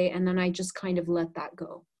the essay and then I just kind of let that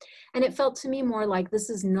go. And it felt to me more like,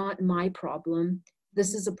 this is not my problem.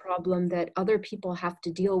 This is a problem that other people have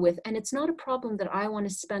to deal with. And it's not a problem that I want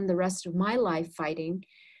to spend the rest of my life fighting,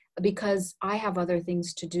 because I have other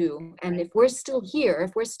things to do. And if we're still here,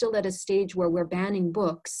 if we're still at a stage where we're banning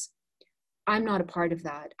books, I'm not a part of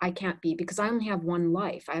that. I can't be, because I only have one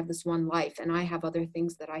life. I have this one life, and I have other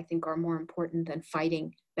things that I think are more important than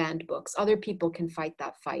fighting banned books. Other people can fight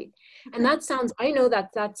that fight. And that sounds, I know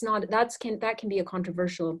that that can be a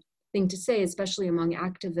controversial thing to say, especially among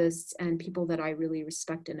activists and people that I really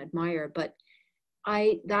respect and admire. But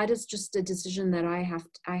that is just a decision that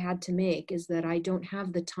I had to make, is that I don't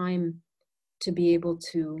have the time to be able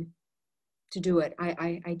to do it.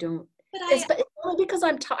 I don't. But only because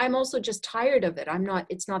I'm also just tired of it.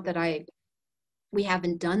 It's not that we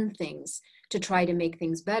haven't done things to try to make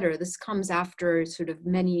things better. This comes after sort of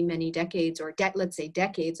many, many decades, or let's say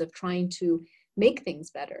decades, of trying to make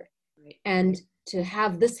things better. Right. And to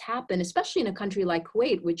have this happen, especially in a country like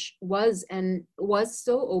Kuwait, which was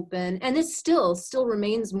so open, and it still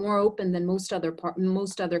remains more open than most other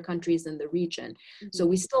countries in the region. Mm-hmm. So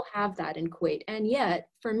we still have that in Kuwait. And yet,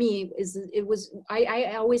 for me,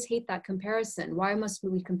 I always hate that comparison. Why must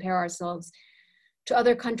we compare ourselves to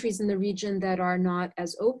other countries in the region that are not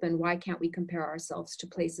as open? Why can't we compare ourselves to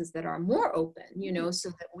places that are more open? So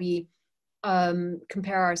that we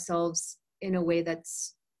compare ourselves in a way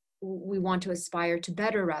that's we want to aspire to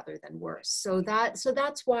better rather than worse. So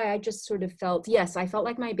that's why I just sort of felt, yes, I felt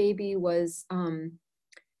like my baby was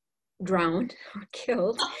drowned or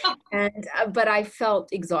killed, and but I felt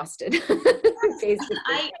exhausted,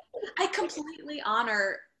 basically. I completely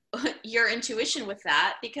honor your intuition with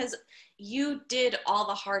that, because you did all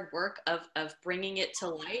the hard work of bringing it to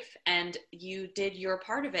life, and you did your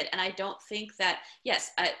part of it. And I don't think that,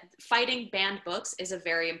 yes, fighting banned books is a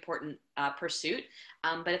very important pursuit,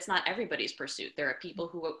 but it's not everybody's pursuit. There are people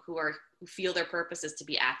who feel their purpose is to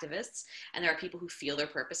be activists, and there are people who feel their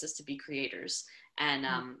purpose is to be creators. And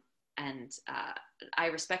I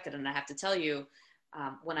respect it. And I have to tell you,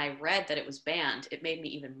 when I read that it was banned, it made me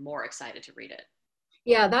even more excited to read it.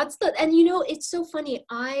 Yeah, and it's so funny.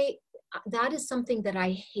 That is something that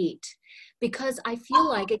I hate, because I feel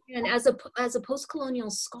like, again, as a post-colonial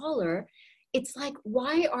scholar, it's like,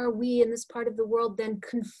 why are we in this part of the world then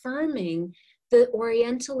confirming the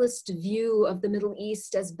Orientalist view of the Middle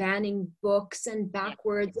East as banning books and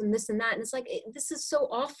backwards and this and that? And it's like, this is so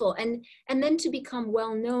awful. And then to become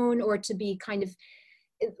well known, or to be kind of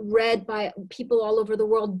read by people all over the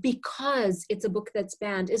world because it's a book that's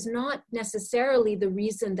banned, is not necessarily the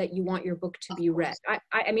reason that you want your book to be read.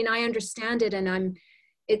 I mean, I understand it, and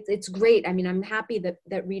it's great. I mean, I'm happy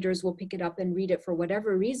that readers will pick it up and read it for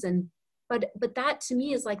whatever reason. But that to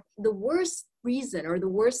me is like the worst reason, or the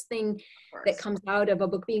worst thing that comes out of a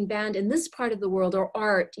book being banned in this part of the world, or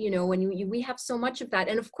art, when we have so much of that.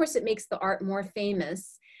 And of course it makes the art more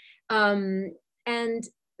famous.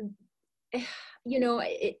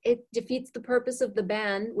 It defeats the purpose of the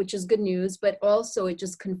ban, which is good news, but also it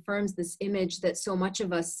just confirms this image that so much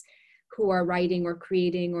of us who are writing or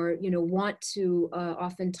creating or, want to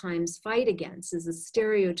oftentimes fight against, is a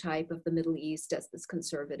stereotype of the Middle East as this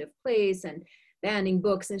conservative place, and banning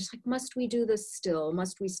books. And it's like, must we do this still?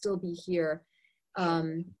 Must we still be here?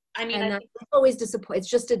 It's always disappointing. It's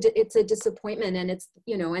just it's a disappointment, and it's,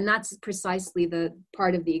 and that's precisely the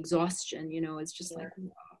part of the exhaustion, it's just like,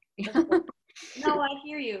 wow. No, I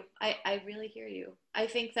hear you. I really hear you. I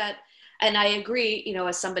think that, and I agree,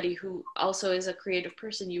 as somebody who also is a creative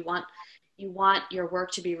person, you want your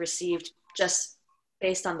work to be received just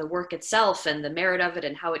based on the work itself and the merit of it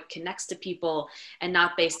and how it connects to people, and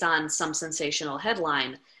not based on some sensational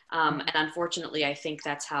headline. And unfortunately, I think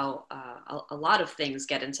that's how a lot of things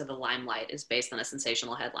get into the limelight, is based on a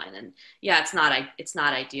sensational headline. And yeah, it's not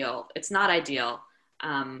ideal. It's not ideal.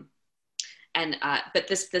 But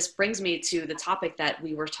this brings me to the topic that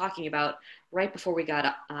we were talking about right before we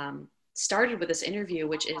got started with this interview,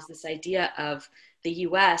 which is this idea of the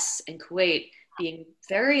U.S. and Kuwait being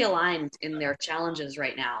very aligned in their challenges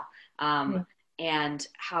right now, and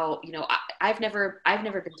how I've never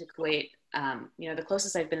been to Kuwait. The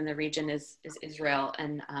closest I've been in the region is Israel,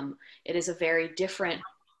 and it is a very different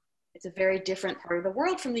part of the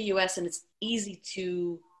world from the U.S., and it's easy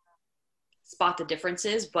to spot the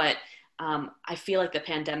differences, but I feel like the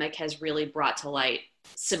pandemic has really brought to light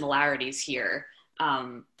similarities here.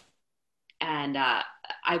 And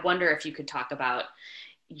I wonder if you could talk about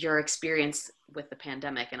your experience with the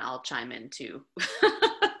pandemic, and I'll chime in too.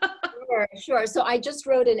 Sure. So I just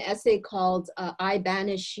wrote an essay called I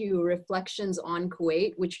Banish You, Reflections on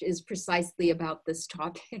Kuwait, which is precisely about this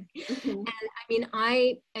topic. Mm-hmm. And I mean,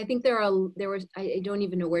 I think I don't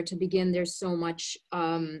even know where to begin. There's so much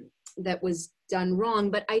that was done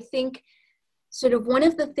wrong, but I think sort of one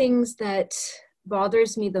of the things that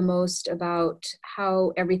bothers me the most about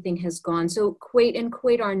how everything has gone. So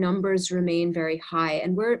Kuwait, our numbers remain very high,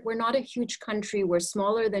 and we're not a huge country. We're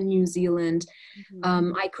smaller than New Zealand.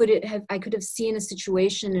 Mm-hmm. I could have seen a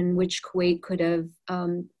situation in which Kuwait could have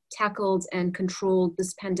tackled and controlled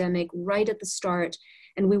this pandemic right at the start,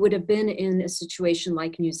 and we would have been in a situation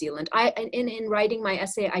like New Zealand. In writing my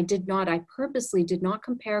essay, I purposely did not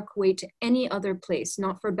compare Kuwait to any other place,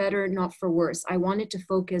 not for better, not for worse. I wanted to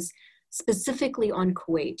focus specifically on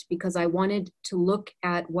Kuwait, because I wanted to look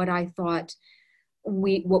at what I thought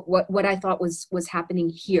what I thought was happening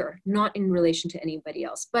here, not in relation to anybody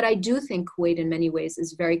else. But I do think Kuwait in many ways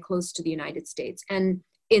is very close to the United States, and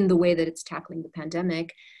in the way that it's tackling the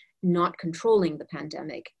pandemic, not controlling the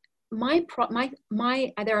pandemic. There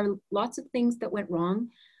are lots of things that went wrong.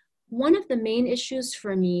 One of the main issues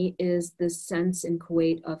for me is this sense in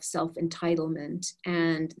Kuwait of self-entitlement,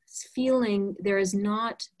 and feeling there is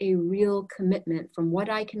not a real commitment, from what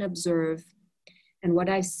I can observe and what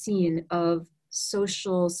I've seen, of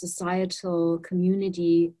social, societal,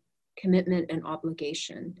 community commitment and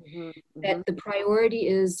obligation. Mm-hmm. That the priority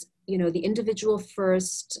is, the individual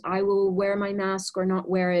first. I will wear my mask or not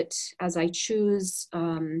wear it as I choose.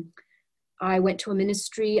 I went to a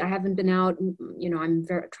ministry. I haven't been out, I'm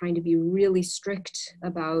trying to be really strict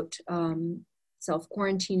about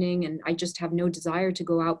self-quarantining, and I just have no desire to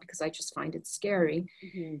go out because I just find it scary.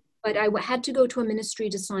 Mm-hmm. But I had to go to a ministry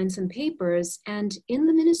to sign some papers. And in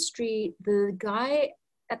the ministry, the guy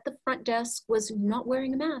at the front desk was not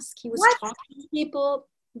wearing a mask. He was talking to people.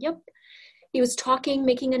 Yep. He was talking,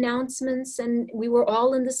 making announcements, and we were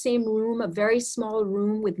all in the same room, a very small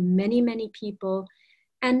room with many, many people,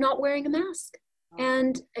 and not wearing a mask.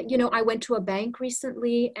 And, I went to a bank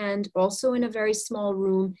recently and also in a very small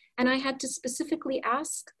room, and I had to specifically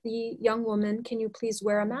ask the young woman, can you please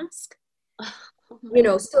wear a mask?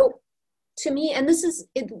 So to me, and this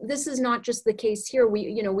is not just the case here.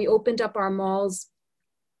 We opened up our malls,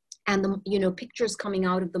 and the pictures coming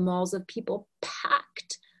out of the malls of people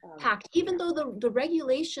packed, even though the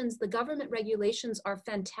regulations, the government regulations are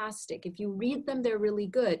fantastic. If you read them, they're really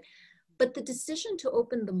good. But the decision to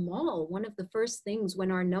open the mall, one of the first things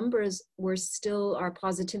when our numbers were still, our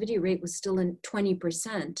positivity rate was still in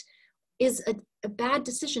 20%, is a bad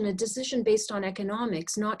decision, a decision based on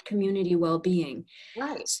economics, not community well-being.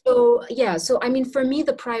 Right. So, for me,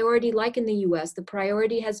 the priority, like in the US, the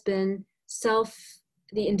priority has been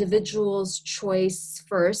the individual's choice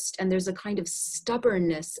first, and there's a kind of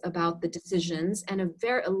stubbornness about the decisions and a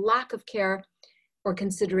lack of care or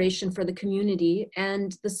consideration for the community.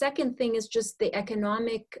 And the second thing is just the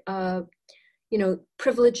economic,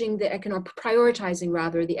 prioritizing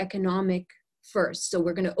rather the economic first. So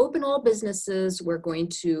we're going to open all businesses. We're going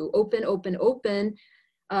to open.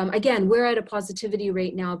 Again, we're at a positivity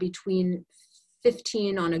rate now between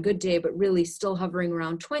 15 on a good day, but really still hovering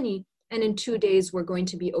around 20. And in 2 days, we're going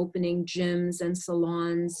to be opening gyms and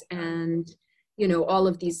salons and, all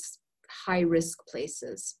of these high-risk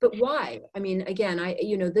places. But why? I mean, again,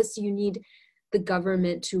 you need the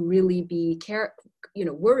government to really be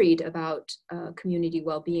worried about community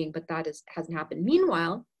well-being, but that hasn't happened.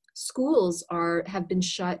 Meanwhile, schools have been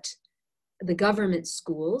shut. The government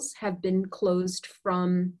schools have been closed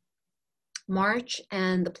from March,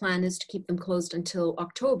 and the plan is to keep them closed until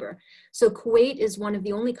October. So Kuwait is one of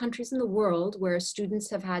the only countries in the world where students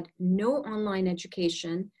have had no online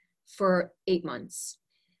education for 8 months.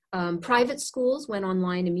 Private schools went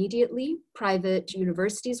online immediately. Private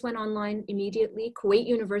universities went online immediately. Kuwait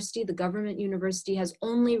University, the government university, has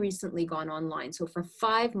only recently gone online. So for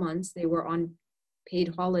 5 months, they were on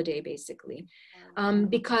paid holiday, basically,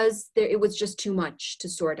 because it was just too much to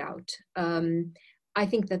sort out. I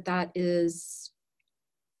think that is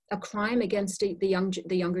a crime against the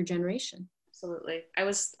younger generation. Absolutely. I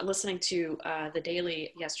was listening to The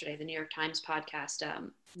Daily yesterday, the New York Times podcast,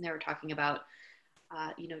 and they were talking about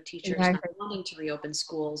teachers not wanting to reopen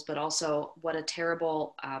schools, but also what a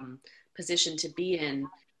terrible position to be in,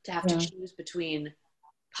 to have to choose between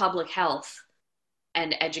public health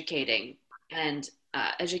and educating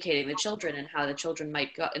the children, and how the children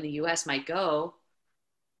might go in the US might go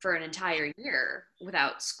for an entire year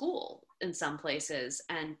without school in some places.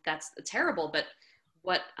 And that's terrible, but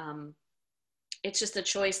it's just a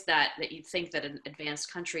choice that you'd think that an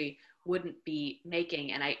advanced country wouldn't be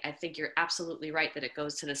making. And I think you're absolutely right that it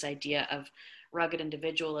goes to this idea of rugged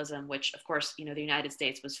individualism, which of course, the United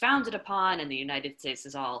States was founded upon, and the United States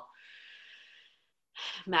is all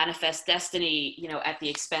manifest destiny, at the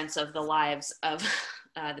expense of the lives of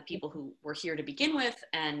the people who were here to begin with.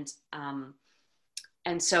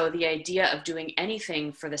 And so the idea of doing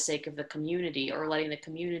anything for the sake of the community, or letting the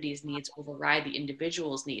community's needs override the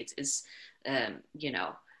individual's needs, is,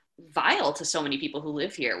 vile to so many people who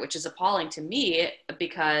live here, which is appalling to me,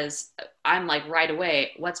 because I'm like, right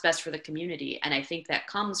away, what's best for the community? And I think that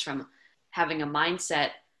comes from having a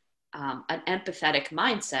mindset, an empathetic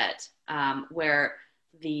mindset, where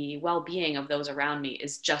the well-being of those around me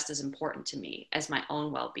is just as important to me as my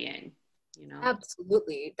own well-being.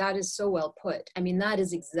 Absolutely. That is so well put. I mean, that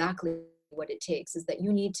is exactly what it takes, is that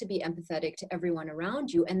you need to be empathetic to everyone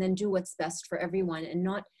around you, and then do what's best for everyone, and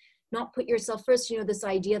not put yourself first. This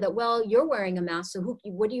idea that, well, you're wearing a mask, so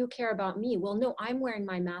what do you care about me? Well, no, I'm wearing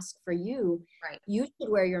my mask for you. Right. You should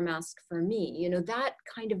wear your mask for me. That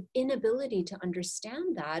kind of inability to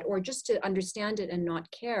understand that, or just to understand it and not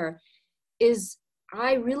care, is,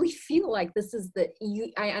 I really feel like this is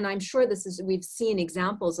and I'm sure we've seen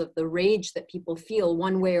examples of the rage that people feel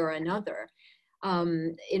one way or another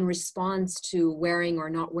in response to wearing or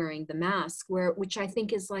not wearing the mask, which I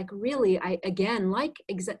think is like, really,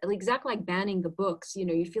 exactly like banning the books.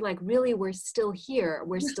 You feel like, really, we're still here.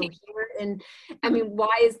 And I mean,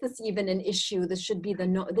 why is this even an issue? This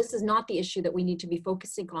is not the issue that we need to be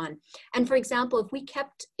focusing on. And for example, if we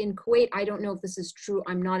kept in Kuwait, I don't know if this is true,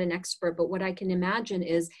 I'm not an expert, but what I can imagine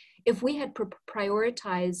is, if we had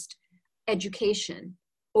prioritized education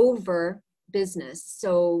over business,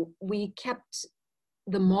 so we kept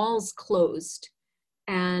the malls closed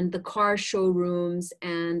and the car showrooms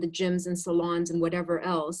and the gyms and salons and whatever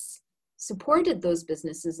else, supported those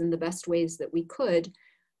businesses in the best ways that we could,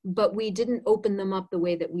 but we didn't open them up the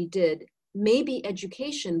way that we did, maybe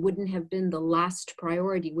education wouldn't have been the last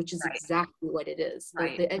priority, which is exactly what it is.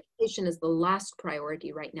 Right. The education is the last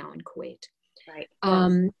priority right now in Kuwait. Right.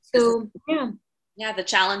 So yeah. Yeah, the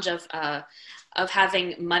challenge of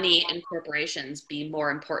having money and corporations be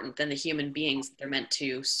more important than the human beings they're meant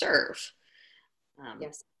to serve.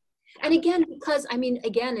 Yes. And again, because I mean,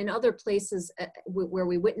 again, in other places where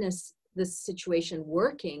we witness this situation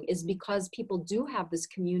working is because people do have this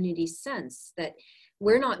community sense that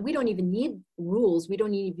we don't even need rules. We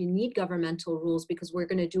don't even need governmental rules because we're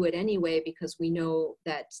going to do it anyway, because we know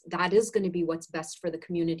that that is going to be what's best for the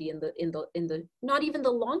community in the not even the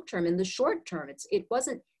long term, in the short term. It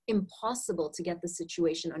wasn't impossible to get the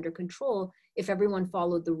situation under control if everyone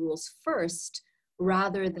followed the rules first,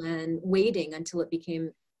 rather than waiting until it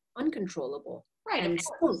became uncontrollable. Right. And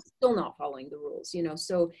still not following the rules, you know.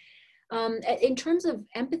 So in terms of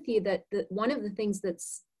empathy, that one of the things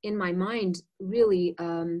that's in my mind really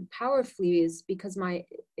powerfully is because my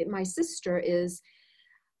sister is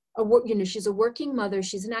she's a working mother,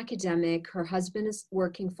 she's an academic, her husband is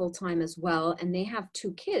working full-time as well, and they have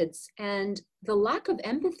 2 kids. And the lack of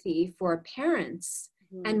empathy for parents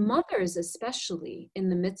and mothers, especially in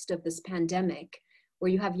the midst of this pandemic,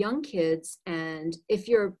 where you have young kids, and if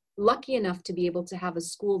you're lucky enough to be able to have a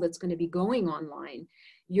school that's going to be going online,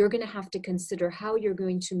 you're going to have to consider how you're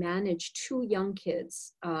going to manage 2 young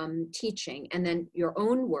kids teaching, and then your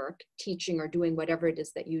own work, teaching or doing whatever it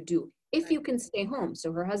is that you do, if you can stay home.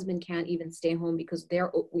 So her husband can't even stay home because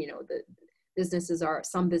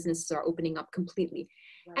some businesses are opening up completely.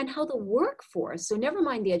 Right. And how the workforce, so never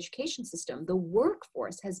mind the education system, the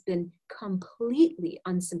workforce has been completely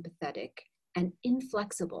unsympathetic and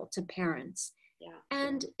inflexible to parents. Yeah.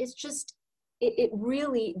 And it's just, it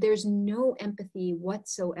really, there's no empathy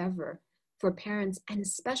whatsoever for parents, and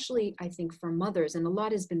especially I think for mothers. And a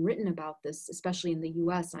lot has been written about this, especially in the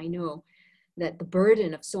US. I know that the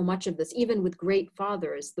burden of so much of this, even with great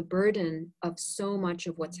fathers, the burden of so much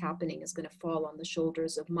of what's happening is going to fall on the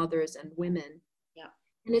shoulders of mothers and women. Yeah.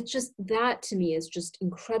 And it's just, that to me is just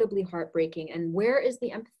incredibly heartbreaking. And where is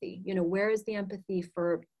the empathy? You know, where is the empathy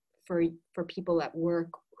for people at work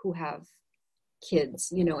who have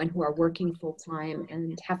kids, you know, and who are working full time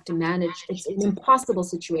and have to manage? It's an impossible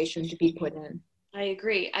situation to be put in. I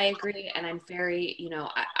agree. And I'm very,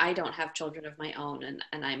 I don't have children of my own,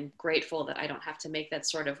 and I'm grateful that I don't have to make that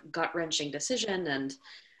sort of gut wrenching decision. And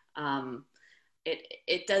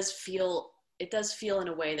it does feel in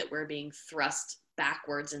a way that we're being thrust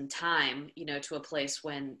backwards in time, to a place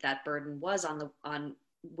when that burden was on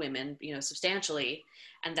women, substantially,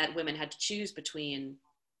 and that women had to choose between,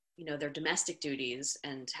 their domestic duties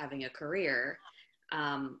and having a career.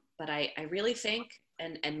 But I really think,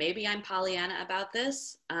 and maybe I'm Pollyanna about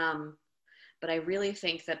this, but I really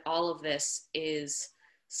think that all of this is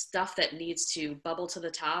stuff that needs to bubble to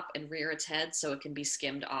the top and rear its head so it can be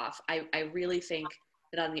skimmed off. I really think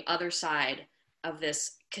that on the other side of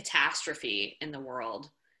this catastrophe in the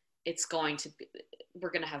world,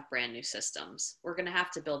 we're going to have brand new systems. We're going to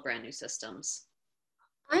have to build brand new systems.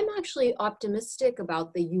 I'm actually optimistic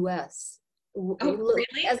about the US. Oh, really?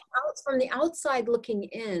 From the outside looking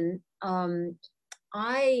in,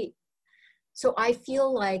 I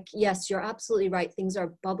feel like, yes, you're absolutely right. Things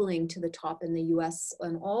are bubbling to the top in the US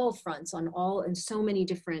on all fronts, in so many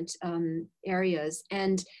different areas.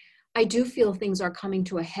 And I do feel things are coming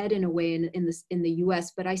to a head in a way in the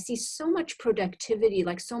US, but I see so much productivity,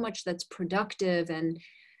 like so much that's productive and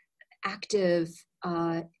active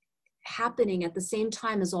happening at the same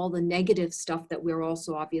time as all the negative stuff that we're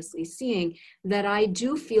also obviously seeing, that I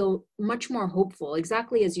do feel much more hopeful.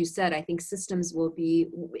 Exactly as you said, I think systems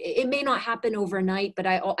it may not happen overnight, but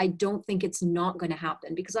I don't think it's not going to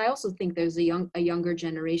happen, because I also think there's a younger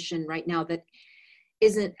generation right now that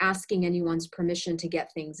isn't asking anyone's permission to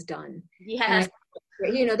get things done. Yes.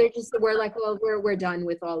 We're like, well, we're done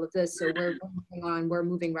with all of this, so we're moving on, we're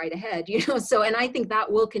moving right ahead, so, and I think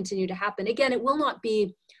that will continue to happen. Again, it will not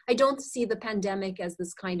be, I don't see the pandemic as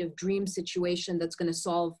this kind of dream situation that's going to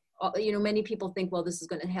solve, many people think, well, this is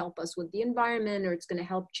going to help us with the environment, or it's going to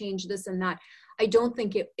help change this and that. I don't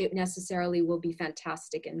think it necessarily will be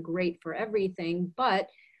fantastic and great for everything, but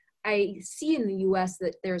I see in the US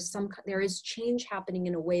that there is change happening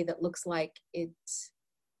in a way that looks like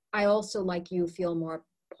I also, like you, feel more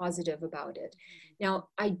positive about it. Now,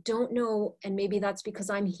 I don't know, and maybe that's because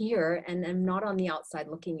I'm here and I'm not on the outside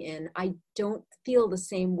looking in. I don't feel the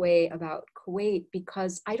same way about Kuwait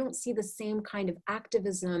because I don't see the same kind of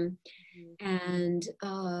activism and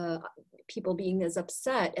people being as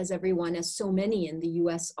upset as everyone, as so many in the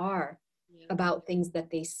US are, about things that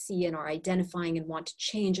they see and are identifying and want to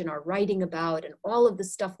change and are writing about, and all of the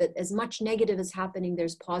stuff that as much negative is happening,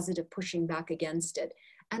 there's positive pushing back against it.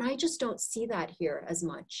 And I just don't see that here as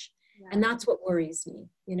much. Yeah. And that's what worries me.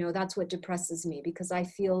 You know, that's what depresses me, because I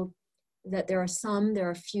feel that there are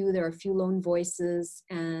a few lone voices,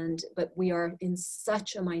 but we are in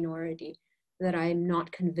such a minority that I'm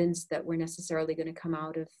not convinced that we're necessarily going to come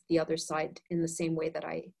out of the other side in the same way that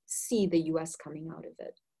I see the US coming out of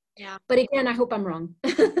it. Yeah. But again, I hope I'm wrong.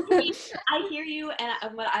 I hear you.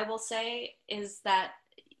 And what I will say is that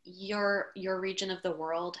your region of the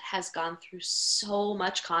world has gone through so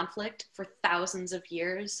much conflict for thousands of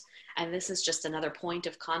years. And this is just another point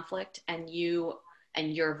of conflict. And you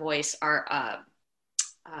and your voice are a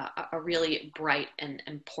really bright and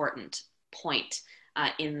important point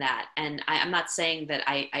in that. And I'm not saying that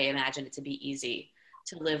I imagine it to be easy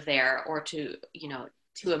to live there or to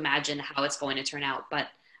imagine how it's going to turn out. But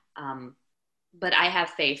I have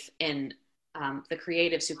faith in the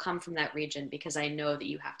creatives who come from that region, because I know that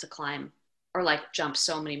you have to climb or jump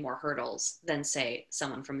so many more hurdles than, say,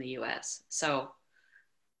 someone from the US. So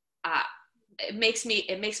it makes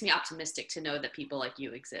me optimistic to know that people like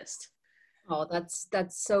you exist. Oh, that's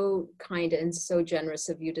so kind and so generous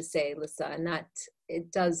of you to say, Lisa. And that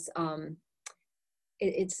it does.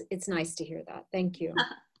 It's nice to hear that. Thank you.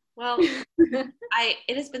 Well,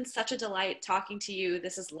 it has been such a delight talking to you.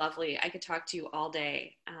 This is lovely. I could talk to you all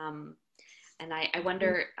day. And I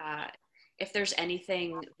wonder if there's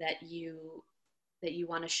anything that you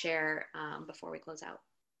want to share before we close out.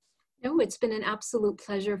 No, it's been an absolute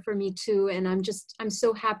pleasure for me too. And I'm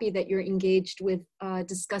so happy that you're engaged with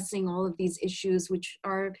discussing all of these issues, which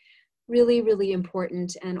are really, really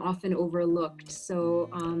important and often overlooked. So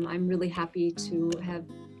I'm really happy to have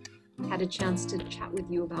had a chance to chat with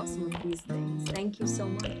you about some of these things. Thank you so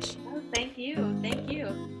much. Oh, thank you. Thank you.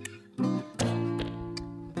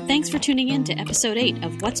 Thanks for tuning in to episode 8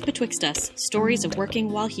 of What's Betwixt Us, Stories of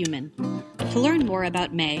Working While Human. To learn more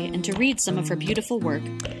about May and to read some of her beautiful work,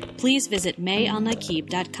 please visit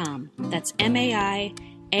mayalnaqib.com. That's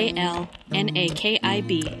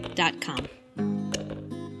MAIALNAKIB.com.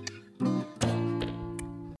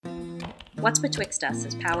 What's Betwixt Us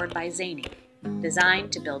is powered by Zany,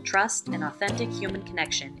 designed to build trust and authentic human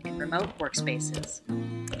connection in remote workspaces.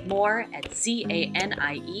 More at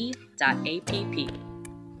zanie.app.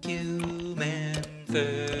 Human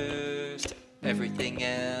first, everything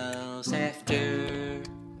else after.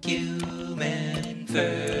 Human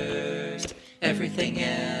first, everything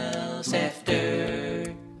else after.